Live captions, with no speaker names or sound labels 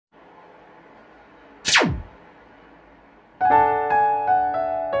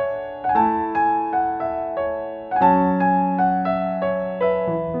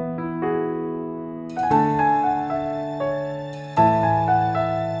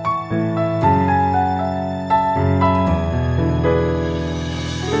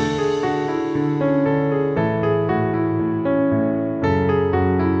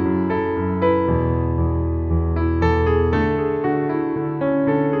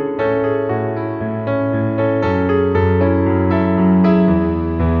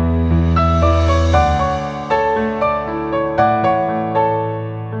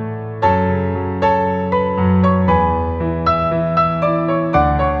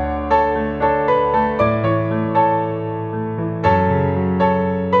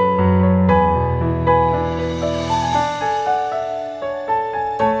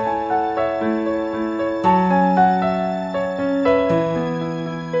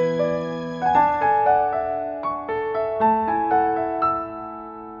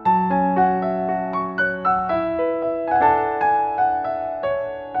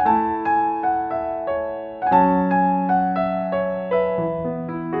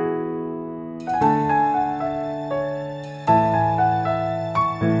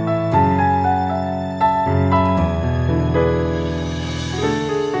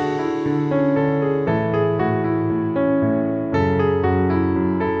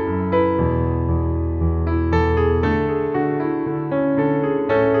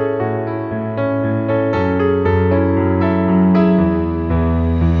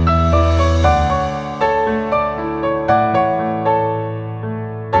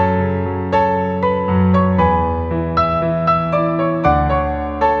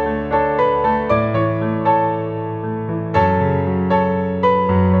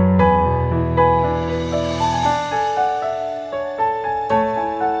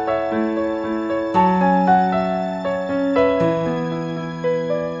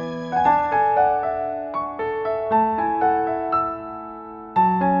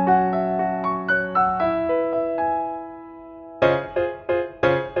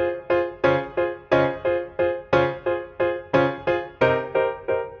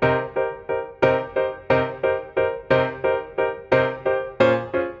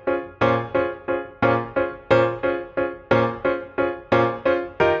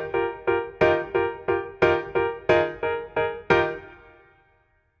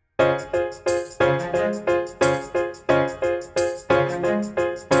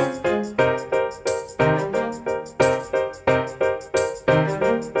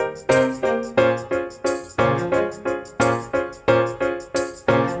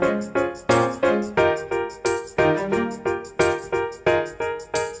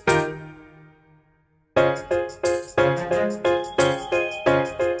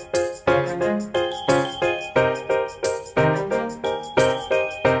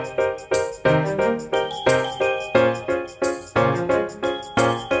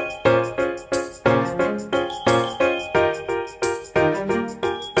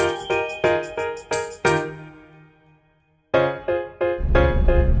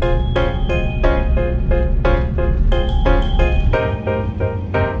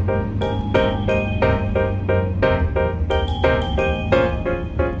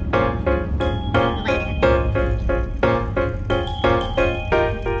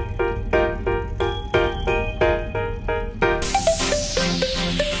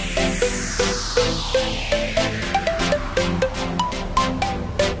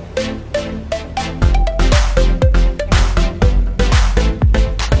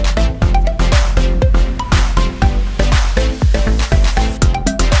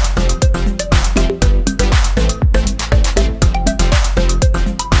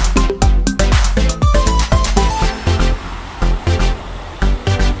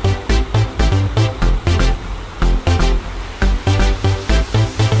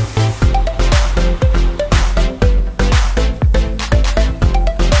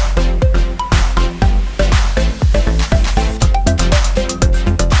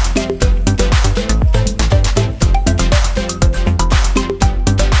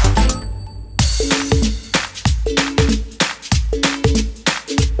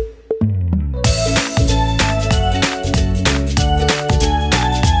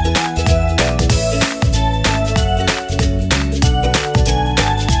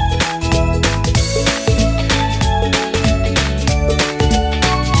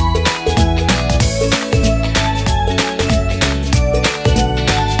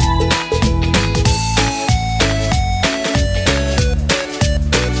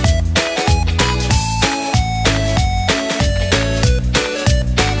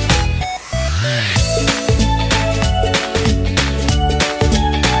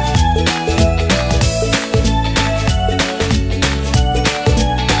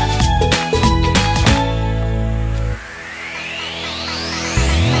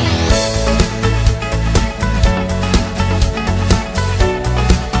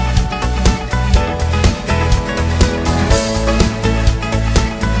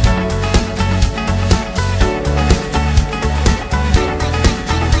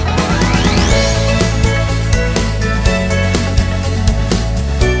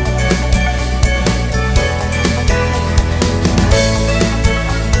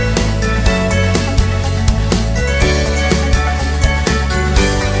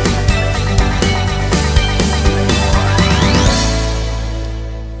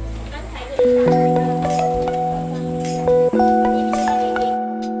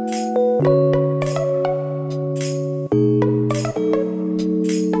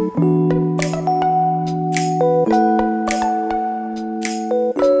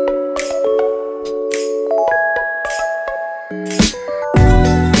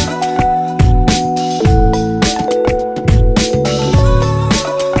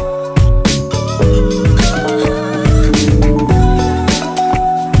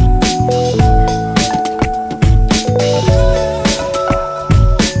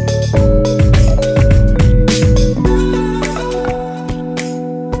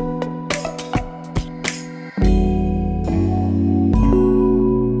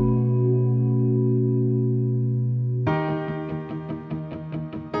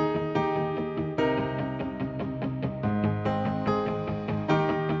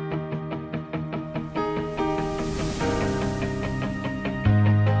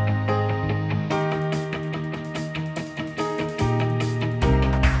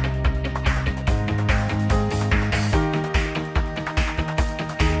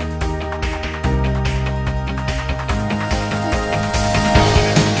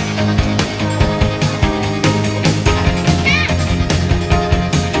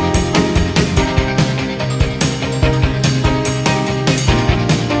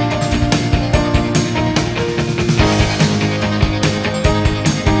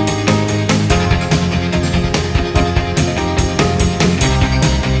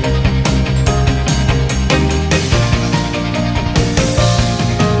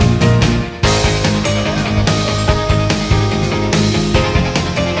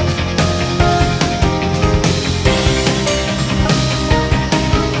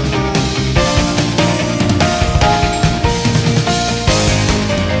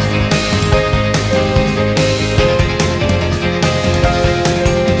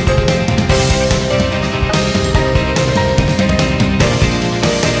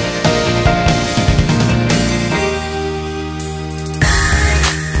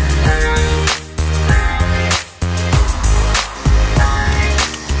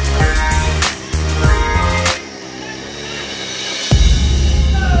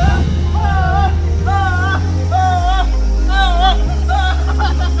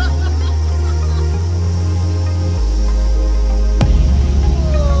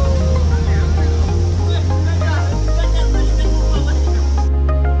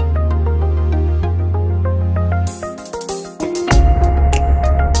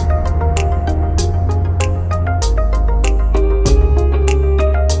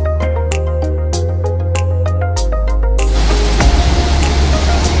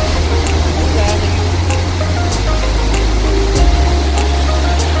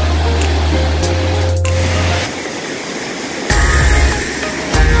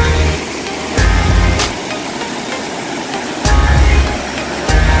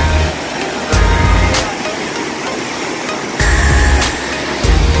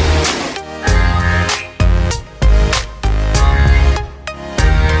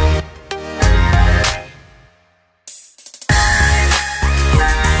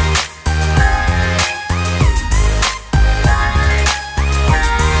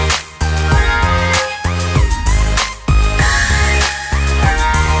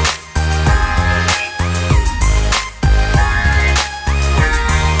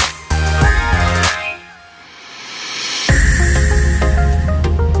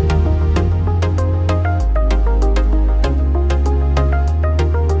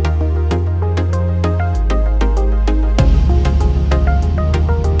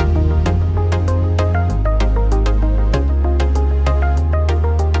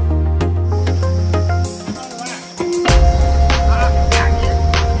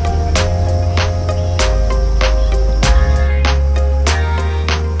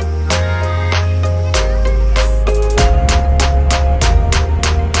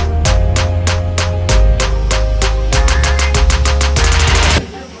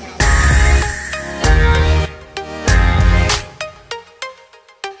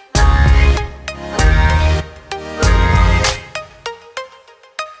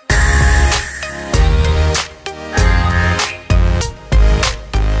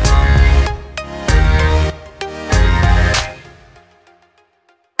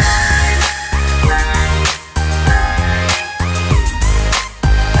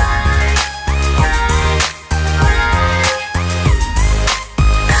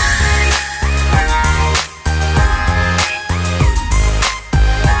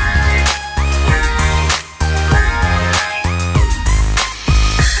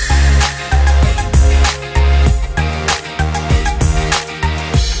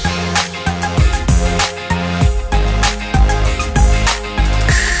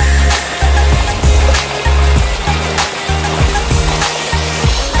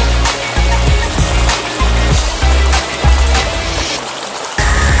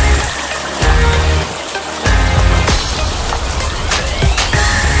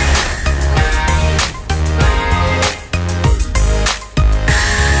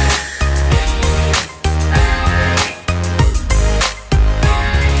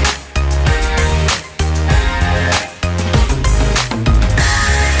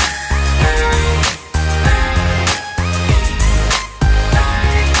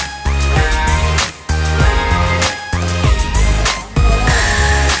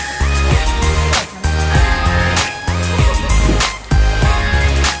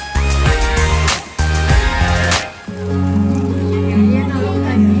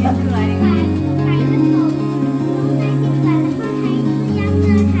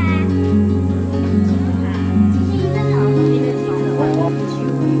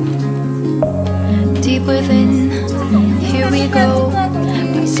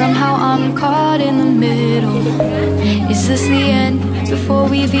Somehow I'm caught in the middle. Is this the end before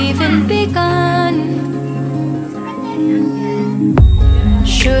we've even begun?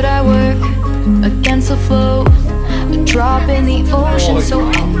 Should I work against the flow? A drop in the ocean so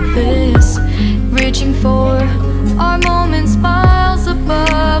endless, reaching for our moments miles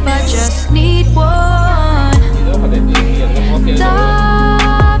above. I just need one.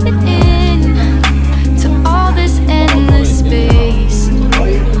 Diving in to all this endless space,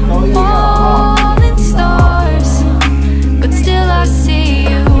 falling stars, but still I see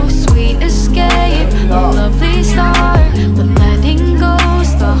you. Sweet escape, a lovely start, but letting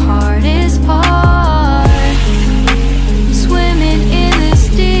go's the hardest part. Swimming in this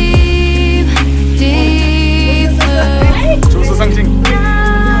deep, deep blue. 主持上镜。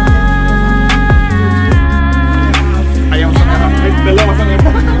还要上来吗？来，让我上来。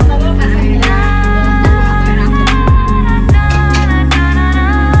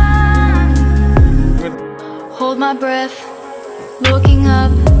 Hold my breath, looking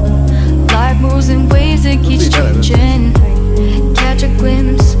up. Life moves in waves that keeps changing. Catch a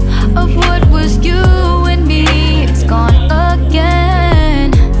glimpse of what was you and me. It's gone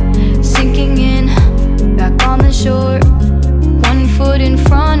again. Sinking in, back on the shore. One foot in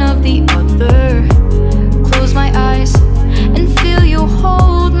front of the other. Close my eyes and feel you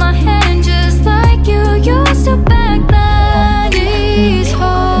hold my hand just like you used to back then. These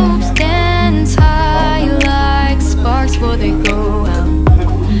hopes dance high like sparks before they go out.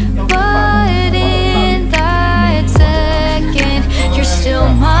 But in that second, you're still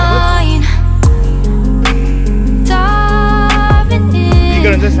mine. Diving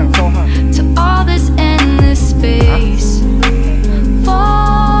in to all this endless space,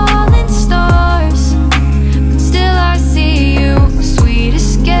 falling stars, but still I see you. A sweet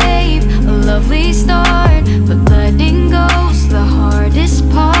escape, a lovely start, but letting go's the hardest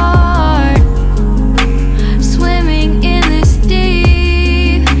part. Swimming in this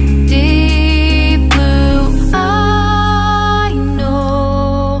deep, deep blue. I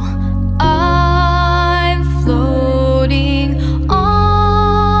know I'm floating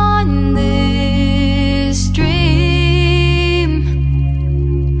on this dream,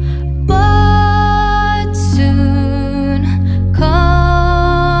 but soon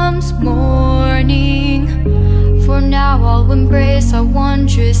comes morning. For now I'll embrace our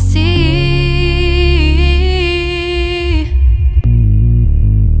wondrous sea.